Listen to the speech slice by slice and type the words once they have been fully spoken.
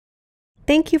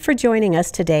Thank you for joining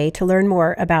us today to learn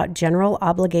more about general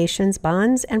obligations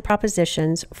bonds and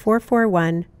propositions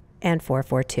 441 and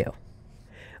 442.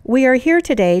 We are here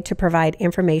today to provide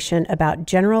information about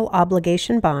general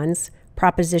obligation bonds,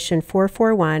 Proposition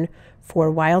 441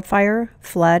 for wildfire,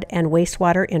 flood, and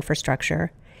wastewater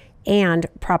infrastructure, and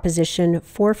Proposition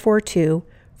 442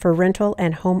 for rental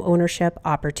and home ownership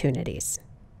opportunities.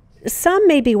 Some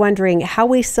may be wondering how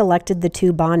we selected the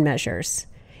two bond measures.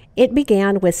 It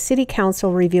began with City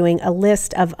Council reviewing a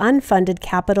list of unfunded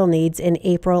capital needs in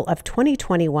April of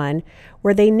 2021,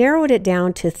 where they narrowed it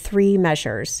down to three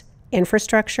measures: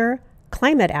 infrastructure,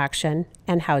 climate action,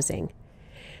 and housing.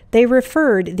 They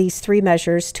referred these three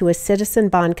measures to a Citizen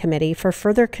Bond Committee for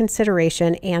further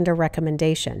consideration and a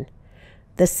recommendation.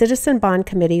 The Citizen Bond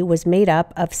Committee was made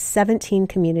up of 17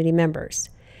 community members.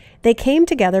 They came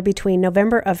together between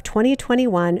November of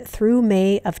 2021 through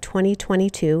May of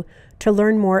 2022 to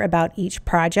learn more about each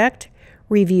project,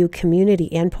 review community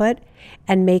input,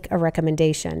 and make a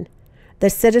recommendation.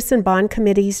 The Citizen Bond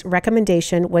Committee's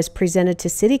recommendation was presented to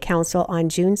City Council on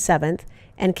June 7th,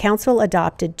 and Council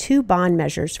adopted two bond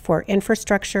measures for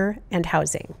infrastructure and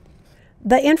housing.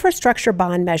 The infrastructure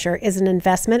bond measure is an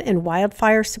investment in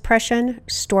wildfire suppression,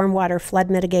 stormwater flood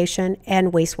mitigation,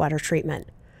 and wastewater treatment,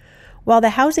 while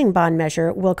the housing bond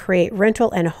measure will create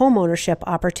rental and homeownership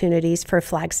opportunities for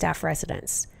Flagstaff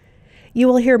residents. You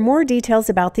will hear more details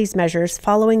about these measures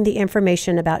following the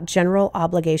information about general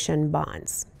obligation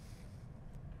bonds.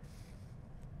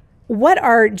 What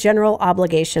are general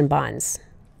obligation bonds?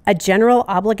 A general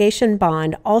obligation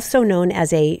bond, also known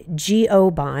as a GO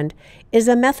bond, is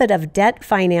a method of debt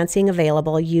financing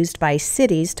available used by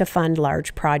cities to fund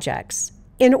large projects.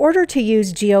 In order to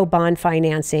use GO bond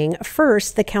financing,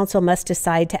 first the council must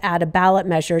decide to add a ballot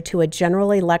measure to a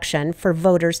general election for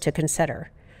voters to consider.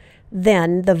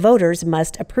 Then the voters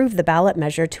must approve the ballot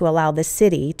measure to allow the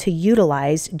city to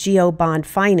utilize GO bond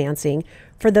financing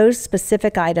for those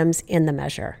specific items in the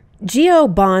measure. GO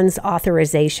bonds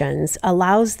authorizations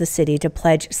allows the city to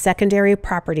pledge secondary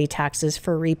property taxes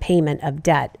for repayment of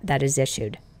debt that is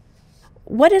issued.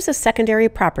 What is a secondary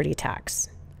property tax?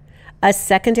 A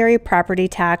secondary property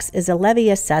tax is a levy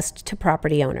assessed to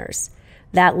property owners.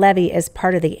 That levy is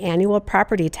part of the annual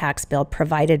property tax bill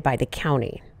provided by the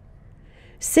county.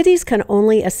 Cities can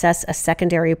only assess a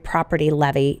secondary property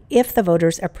levy if the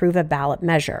voters approve a ballot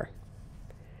measure.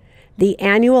 The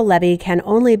annual levy can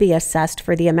only be assessed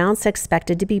for the amounts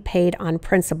expected to be paid on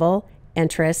principal,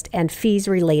 interest, and fees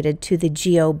related to the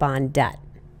GO bond debt.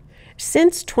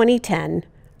 Since 2010,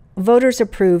 voters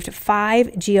approved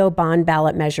 5 GO bond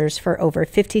ballot measures for over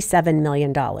 $57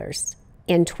 million.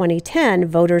 In 2010,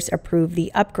 voters approved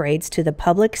the upgrades to the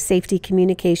public safety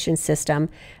communication system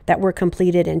that were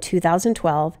completed in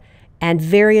 2012 and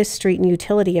various street and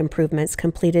utility improvements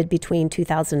completed between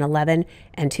 2011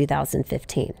 and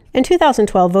 2015. In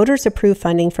 2012, voters approved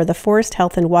funding for the forest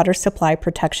health and water supply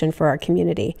protection for our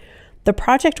community. The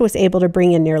project was able to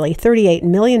bring in nearly $38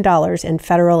 million in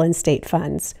federal and state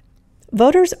funds.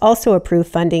 Voters also approved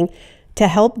funding to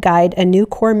help guide a new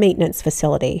core maintenance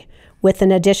facility. With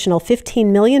an additional $15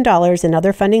 million in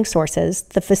other funding sources,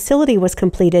 the facility was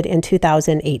completed in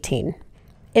 2018.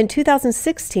 In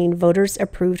 2016, voters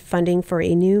approved funding for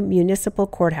a new municipal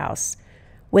courthouse.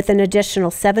 With an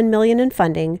additional $7 million in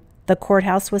funding, the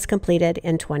courthouse was completed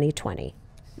in 2020.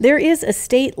 There is a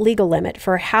state legal limit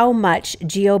for how much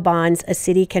GO bonds a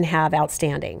city can have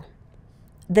outstanding.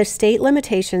 The state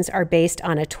limitations are based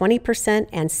on a 20%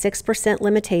 and 6%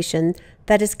 limitation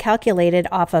that is calculated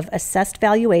off of assessed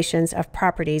valuations of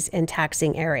properties in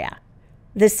taxing area.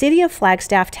 The City of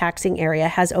Flagstaff taxing area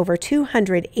has over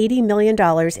 $280 million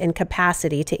in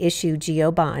capacity to issue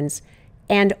GO bonds,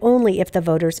 and only if the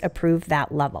voters approve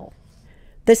that level.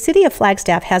 The City of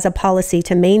Flagstaff has a policy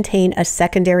to maintain a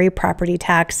secondary property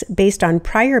tax based on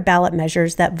prior ballot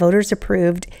measures that voters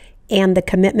approved and the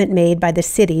commitment made by the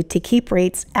city to keep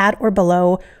rates at or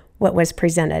below what was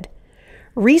presented.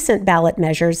 Recent ballot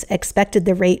measures expected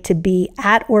the rate to be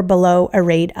at or below a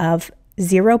rate of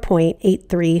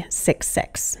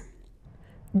 0.8366.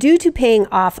 Due to paying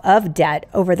off of debt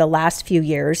over the last few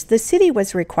years, the city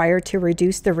was required to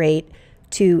reduce the rate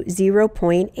to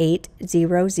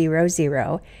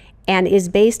 0.8000 and is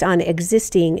based on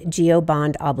existing GO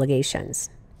bond obligations.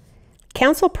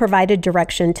 Council provided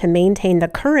direction to maintain the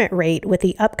current rate with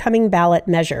the upcoming ballot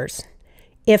measures.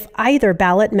 If either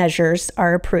ballot measures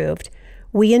are approved,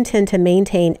 we intend to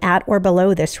maintain at or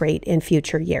below this rate in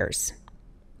future years.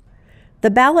 The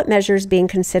ballot measures being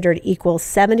considered equal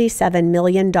 $77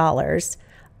 million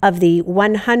of the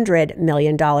 $100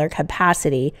 million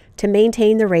capacity to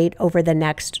maintain the rate over the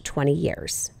next 20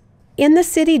 years. In the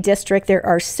city district, there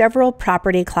are several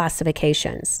property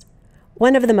classifications.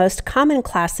 One of the most common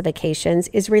classifications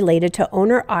is related to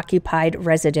owner-occupied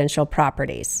residential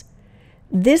properties.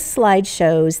 This slide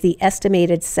shows the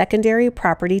estimated secondary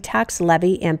property tax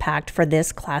levy impact for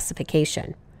this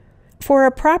classification. For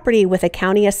a property with a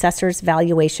county assessor's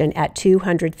valuation at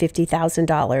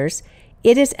 $250,000,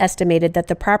 it is estimated that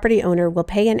the property owner will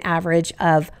pay an average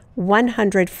of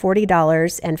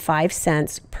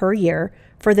 $140.05 per year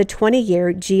for the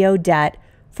 20-year GO debt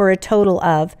for a total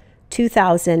of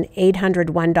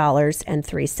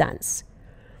 $2,801.03.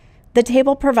 The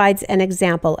table provides an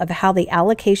example of how the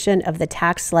allocation of the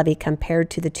tax levy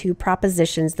compared to the two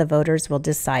propositions the voters will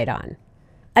decide on.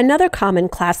 Another common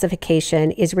classification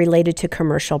is related to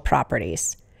commercial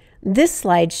properties. This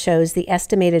slide shows the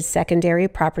estimated secondary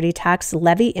property tax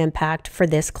levy impact for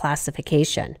this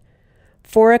classification.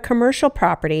 For a commercial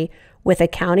property with a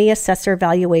county assessor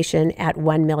valuation at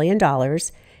 $1 million,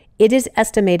 it is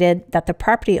estimated that the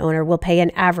property owner will pay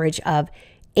an average of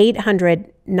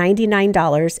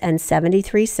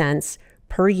 $899.73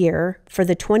 per year for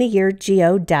the 20-year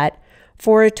GO debt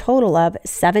for a total of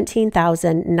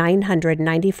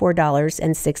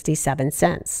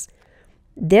 $17,994.67.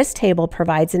 This table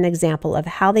provides an example of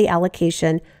how the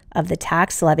allocation of the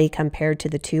tax levy compared to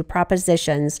the two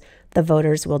propositions the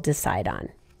voters will decide on.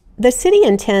 The city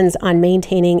intends on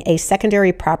maintaining a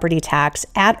secondary property tax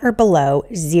at or below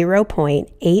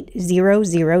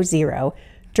 0.8000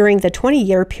 during the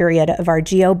 20-year period of our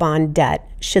GO bond debt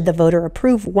should the voter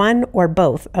approve one or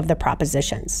both of the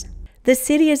propositions. The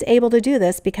city is able to do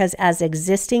this because as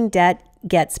existing debt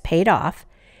gets paid off,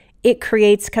 it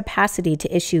creates capacity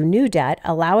to issue new debt,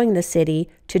 allowing the city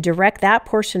to direct that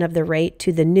portion of the rate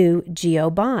to the new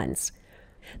GO bonds.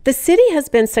 The city has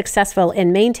been successful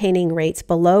in maintaining rates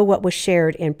below what was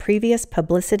shared in previous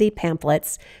publicity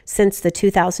pamphlets since the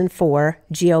 2004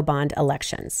 GO bond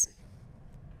elections.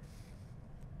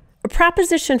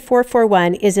 Proposition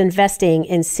 441 is investing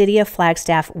in City of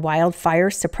Flagstaff wildfire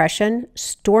suppression,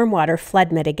 stormwater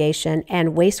flood mitigation, and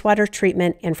wastewater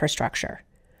treatment infrastructure.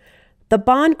 The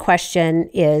bond question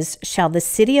is, shall the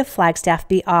City of Flagstaff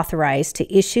be authorized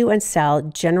to issue and sell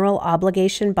general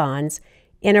obligation bonds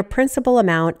in a principal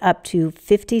amount up to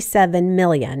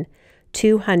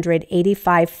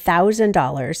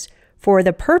 $57,285,000 for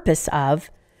the purpose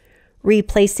of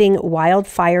replacing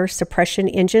wildfire suppression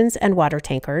engines and water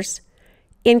tankers,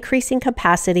 increasing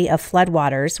capacity of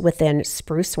floodwaters within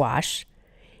Spruce Wash,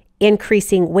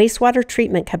 increasing wastewater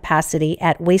treatment capacity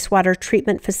at wastewater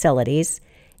treatment facilities,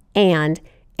 and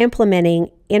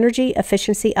implementing energy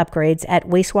efficiency upgrades at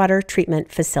wastewater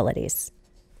treatment facilities.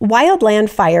 Wildland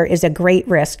fire is a great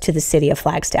risk to the City of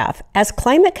Flagstaff. As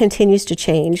climate continues to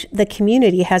change, the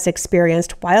community has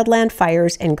experienced wildland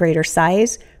fires in greater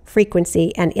size,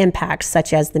 frequency, and impacts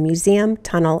such as the museum,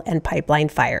 tunnel, and pipeline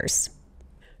fires.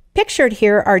 Pictured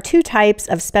here are two types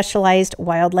of specialized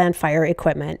wildland fire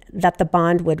equipment that the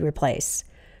bond would replace.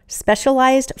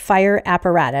 Specialized fire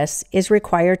apparatus is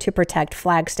required to protect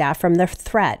Flagstaff from the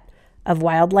threat of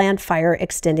wildland fire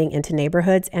extending into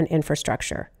neighborhoods and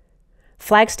infrastructure.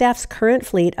 Flagstaff's current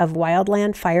fleet of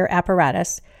wildland fire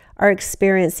apparatus are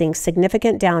experiencing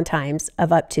significant downtimes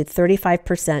of up to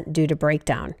 35% due to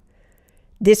breakdown.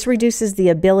 This reduces the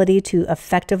ability to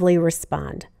effectively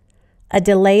respond. A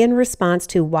delay in response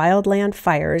to wildland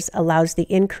fires allows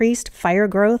the increased fire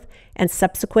growth and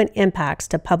subsequent impacts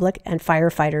to public and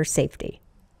firefighter safety.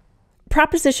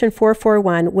 Proposition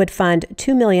 441 would fund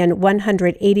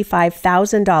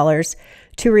 $2,185,000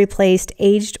 to replace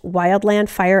aged wildland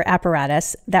fire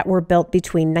apparatus that were built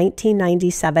between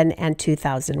 1997 and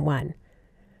 2001.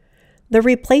 The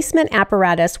replacement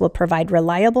apparatus will provide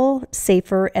reliable,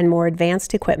 safer, and more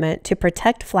advanced equipment to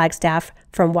protect Flagstaff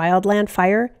from wildland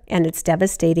fire and its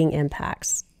devastating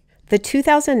impacts. The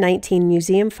 2019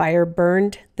 museum fire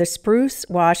burned the Spruce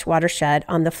Wash watershed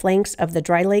on the flanks of the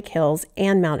Dry Lake Hills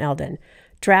and Mount Eldon,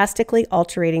 drastically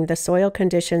altering the soil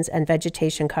conditions and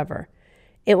vegetation cover.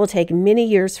 It will take many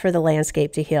years for the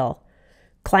landscape to heal.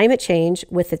 Climate change,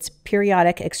 with its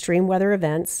periodic extreme weather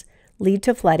events, lead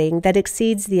to flooding that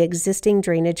exceeds the existing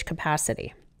drainage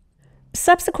capacity.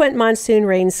 Subsequent monsoon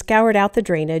rains scoured out the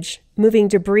drainage, moving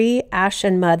debris, ash,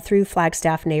 and mud through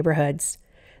Flagstaff neighborhoods.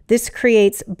 This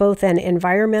creates both an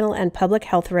environmental and public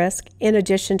health risk, in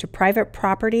addition to private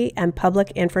property and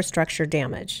public infrastructure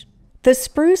damage. The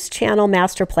Spruce Channel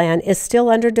Master Plan is still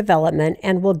under development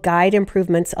and will guide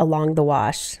improvements along the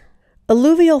wash.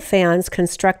 Alluvial fans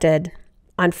constructed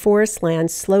on forest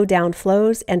lands slow down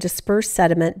flows and disperse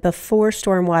sediment before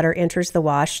stormwater enters the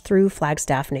wash through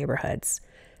Flagstaff neighborhoods.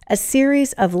 A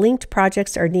series of linked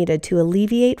projects are needed to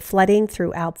alleviate flooding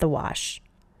throughout the wash.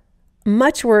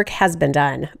 Much work has been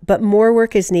done, but more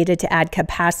work is needed to add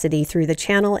capacity through the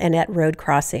channel and at road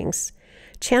crossings.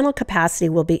 Channel capacity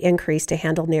will be increased to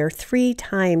handle near 3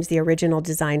 times the original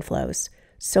design flows.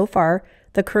 So far,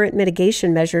 the current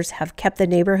mitigation measures have kept the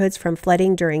neighborhoods from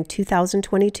flooding during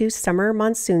 2022 summer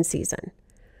monsoon season.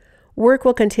 Work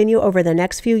will continue over the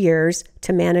next few years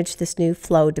to manage this new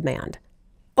flow demand.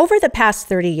 Over the past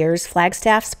 30 years,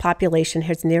 Flagstaff's population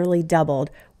has nearly doubled,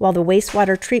 while the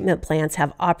wastewater treatment plants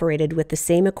have operated with the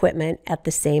same equipment at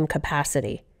the same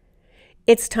capacity.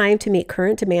 It's time to meet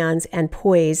current demands and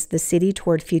poise the city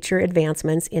toward future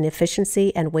advancements in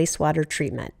efficiency and wastewater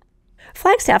treatment.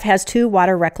 Flagstaff has 2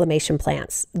 water reclamation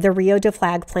plants. The Rio de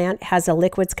Flag plant has a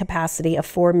liquids capacity of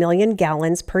 4 million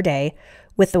gallons per day,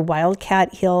 with the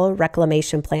Wildcat Hill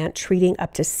reclamation plant treating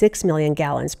up to 6 million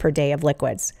gallons per day of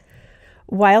liquids.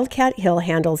 Wildcat Hill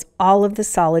handles all of the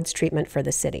solids treatment for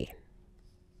the city.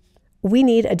 We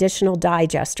need additional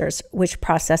digesters, which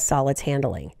process solids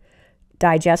handling.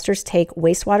 Digesters take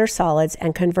wastewater solids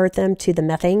and convert them to the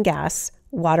methane gas,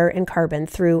 water, and carbon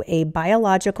through a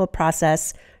biological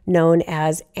process known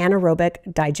as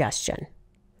anaerobic digestion.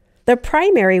 The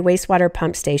primary wastewater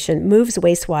pump station moves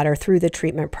wastewater through the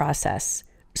treatment process.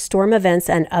 Storm events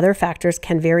and other factors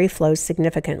can vary flows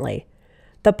significantly.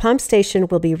 The pump station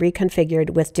will be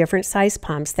reconfigured with different size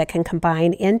pumps that can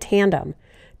combine in tandem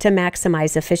to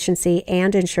maximize efficiency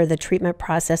and ensure the treatment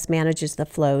process manages the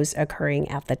flows occurring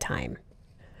at the time.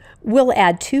 We'll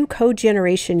add 2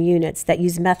 cogeneration units that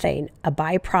use methane, a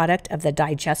byproduct of the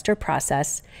digester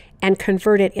process, and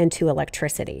convert it into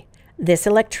electricity. This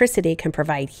electricity can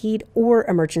provide heat or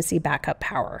emergency backup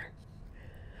power.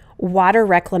 Water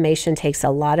reclamation takes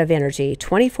a lot of energy,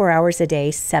 24 hours a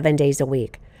day, 7 days a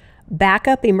week.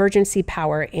 Backup emergency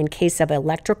power in case of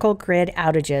electrical grid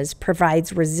outages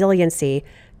provides resiliency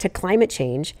to climate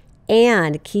change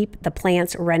and keep the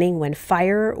plants running when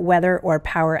fire, weather, or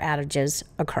power outages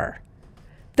occur.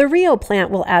 The Rio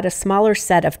plant will add a smaller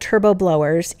set of turbo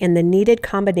blowers in the needed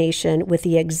combination with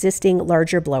the existing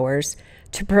larger blowers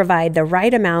to provide the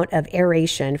right amount of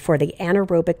aeration for the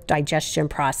anaerobic digestion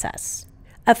process.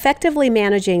 Effectively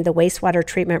managing the wastewater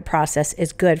treatment process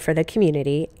is good for the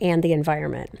community and the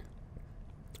environment.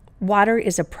 Water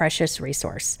is a precious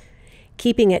resource.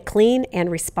 Keeping it clean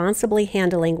and responsibly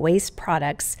handling waste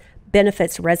products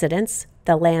benefits residents,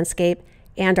 the landscape,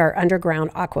 and our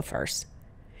underground aquifers.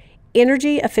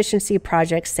 Energy efficiency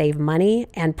projects save money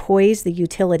and poise the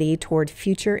utility toward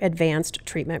future advanced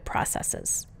treatment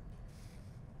processes.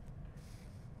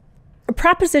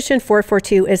 Proposition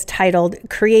 442 is titled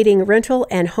Creating Rental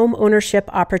and Home Ownership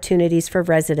Opportunities for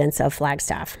Residents of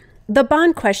Flagstaff. The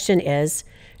bond question is,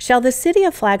 shall the City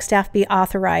of Flagstaff be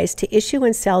authorized to issue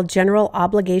and sell general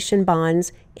obligation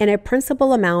bonds in a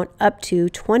principal amount up to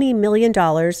 $20 million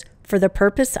for the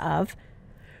purpose of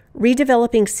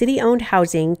redeveloping city-owned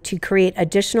housing to create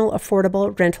additional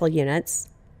affordable rental units,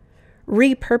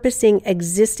 repurposing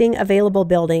existing available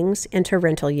buildings into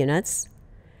rental units,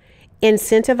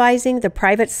 incentivizing the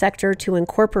private sector to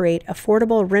incorporate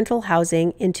affordable rental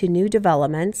housing into new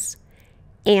developments,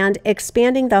 and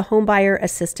expanding the homebuyer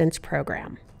assistance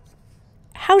program.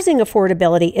 Housing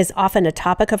affordability is often a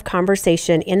topic of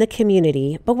conversation in the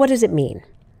community, but what does it mean?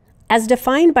 As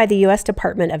defined by the U.S.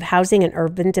 Department of Housing and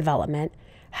Urban Development,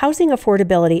 housing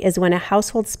affordability is when a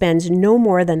household spends no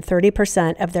more than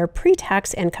 30% of their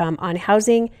pre-tax income on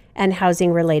housing and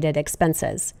housing-related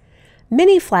expenses.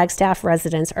 Many Flagstaff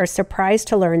residents are surprised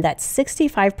to learn that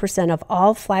 65% of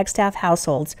all Flagstaff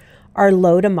households are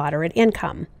low to moderate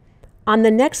income. On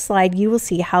the next slide, you will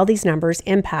see how these numbers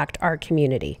impact our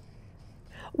community.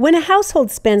 When a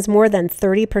household spends more than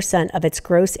 30% of its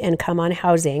gross income on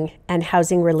housing and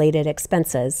housing-related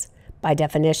expenses, by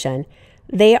definition,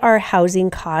 they are housing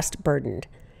cost burdened.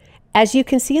 As you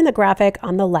can see in the graphic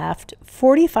on the left,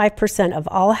 45% of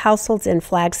all households in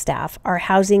Flagstaff are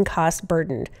housing cost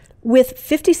burdened, with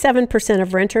 57%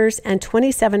 of renters and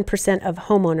 27% of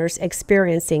homeowners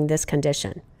experiencing this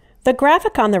condition. The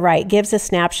graphic on the right gives a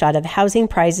snapshot of housing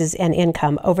prices and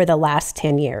income over the last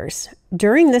 10 years.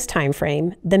 During this time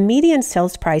frame, the median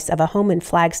sales price of a home in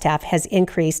Flagstaff has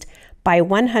increased by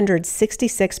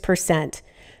 166%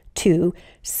 to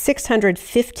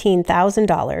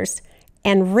 $615,000,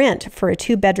 and rent for a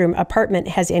 2-bedroom apartment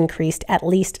has increased at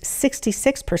least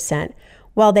 66%,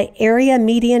 while the area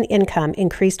median income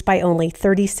increased by only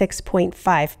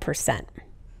 36.5%.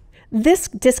 This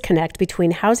disconnect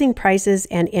between housing prices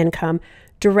and income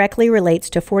directly relates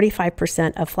to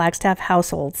 45% of Flagstaff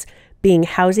households being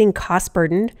housing cost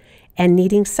burdened and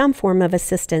needing some form of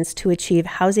assistance to achieve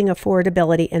housing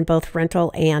affordability in both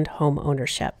rental and home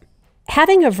ownership.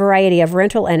 Having a variety of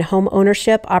rental and home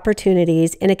ownership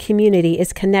opportunities in a community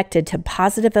is connected to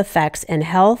positive effects in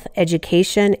health,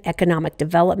 education, economic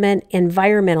development,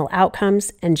 environmental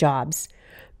outcomes, and jobs.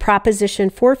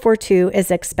 Proposition 442 is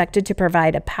expected to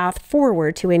provide a path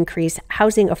forward to increase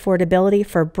housing affordability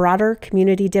for broader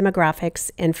community demographics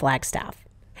in Flagstaff.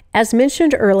 As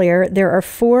mentioned earlier, there are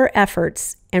 4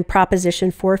 efforts in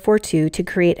Proposition 442 to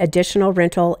create additional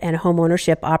rental and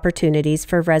homeownership opportunities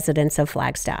for residents of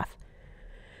Flagstaff.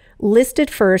 Listed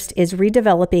first is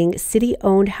redeveloping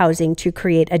city-owned housing to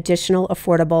create additional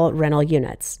affordable rental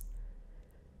units.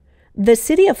 The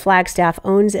City of Flagstaff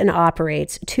owns and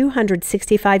operates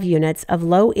 265 units of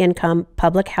low-income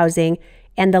public housing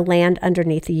and the land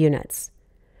underneath the units.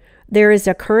 There is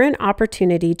a current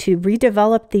opportunity to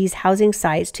redevelop these housing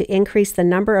sites to increase the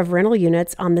number of rental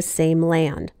units on the same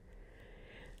land.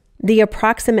 The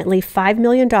approximately $5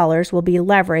 million will be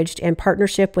leveraged in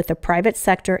partnership with the private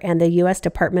sector and the U.S.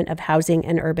 Department of Housing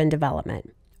and Urban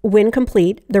Development. When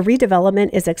complete, the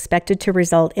redevelopment is expected to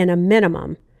result in a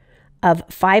minimum of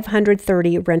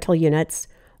 530 rental units,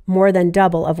 more than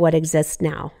double of what exists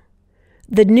now.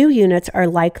 The new units are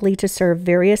likely to serve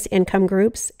various income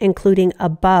groups, including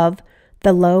above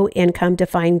the low-income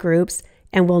defined groups,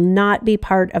 and will not be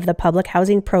part of the public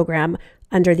housing program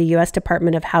under the U.S.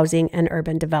 Department of Housing and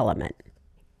Urban Development.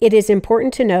 It is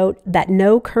important to note that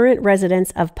no current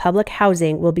residents of public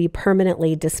housing will be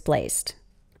permanently displaced.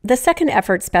 The second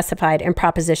effort specified in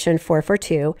Proposition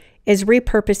 442 is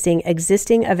repurposing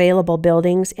existing available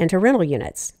buildings into rental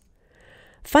units.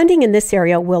 Funding in this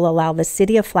area will allow the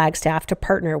City of Flagstaff to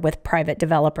partner with private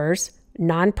developers,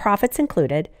 nonprofits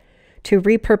included, to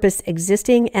repurpose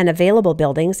existing and available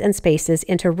buildings and spaces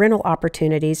into rental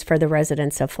opportunities for the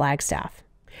residents of Flagstaff.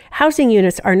 Housing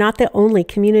units are not the only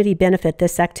community benefit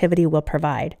this activity will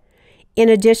provide. In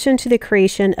addition to the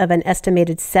creation of an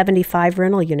estimated 75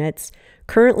 rental units,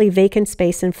 currently vacant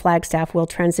space in Flagstaff will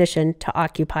transition to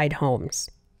occupied homes.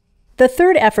 The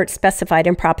third effort specified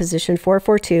in Proposition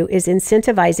 442 is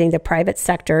incentivizing the private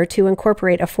sector to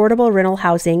incorporate affordable rental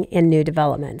housing in new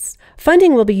developments.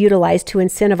 Funding will be utilized to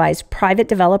incentivize private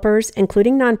developers,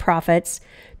 including nonprofits,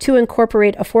 to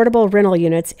incorporate affordable rental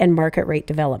units in market rate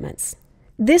developments.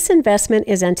 This investment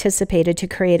is anticipated to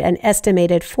create an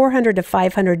estimated 400 to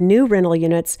 500 new rental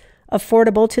units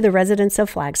affordable to the residents of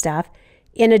Flagstaff,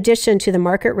 in addition to the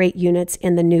market rate units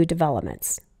in the new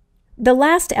developments. The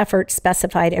last effort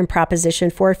specified in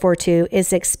Proposition 442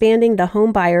 is expanding the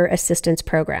Home Buyer Assistance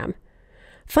Program.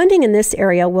 Funding in this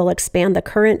area will expand the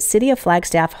current City of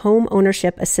Flagstaff Home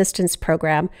Ownership Assistance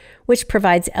Program, which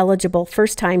provides eligible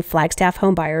first-time Flagstaff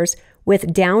homebuyers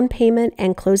with down payment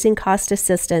and closing cost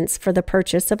assistance for the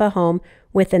purchase of a home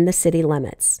within the city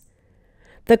limits.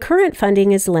 The current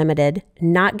funding is limited,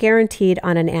 not guaranteed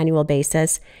on an annual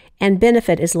basis, and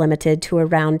benefit is limited to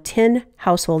around 10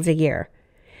 households a year.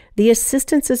 The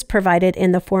assistance is provided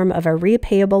in the form of a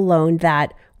repayable loan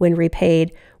that, when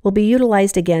repaid, will be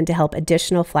utilized again to help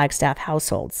additional Flagstaff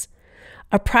households.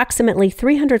 Approximately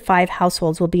 305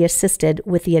 households will be assisted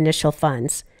with the initial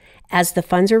funds. As the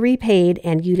funds are repaid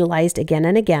and utilized again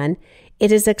and again,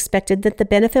 it is expected that the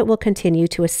benefit will continue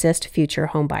to assist future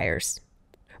homebuyers.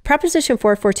 Proposition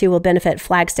 442 will benefit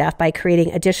Flagstaff by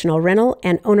creating additional rental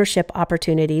and ownership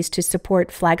opportunities to support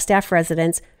Flagstaff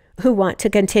residents who want to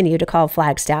continue to call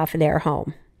Flagstaff their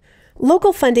home.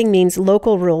 Local funding means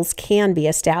local rules can be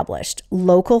established.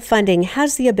 Local funding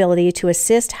has the ability to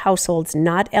assist households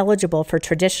not eligible for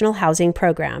traditional housing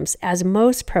programs, as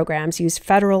most programs use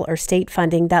federal or state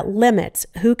funding that limits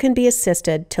who can be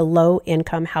assisted to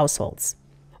low-income households.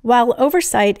 While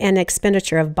oversight and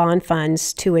expenditure of bond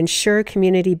funds to ensure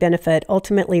community benefit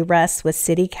ultimately rests with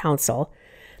City Council,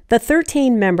 the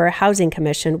 13-member Housing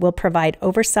Commission will provide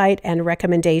oversight and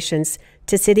recommendations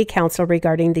to City Council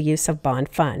regarding the use of bond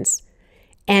funds.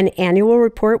 An annual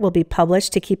report will be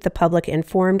published to keep the public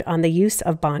informed on the use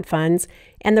of bond funds,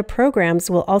 and the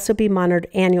programs will also be monitored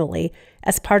annually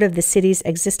as part of the city's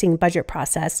existing budget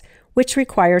process, which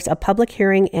requires a public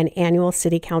hearing and annual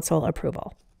City Council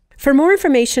approval. For more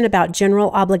information about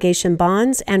general obligation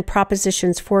bonds and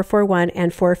Propositions 441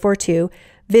 and 442,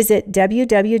 visit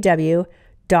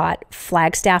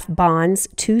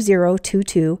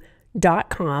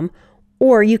www.flagstaffbonds2022.com,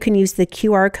 or you can use the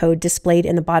QR code displayed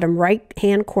in the bottom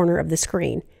right-hand corner of the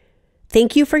screen.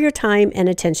 Thank you for your time and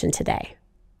attention today.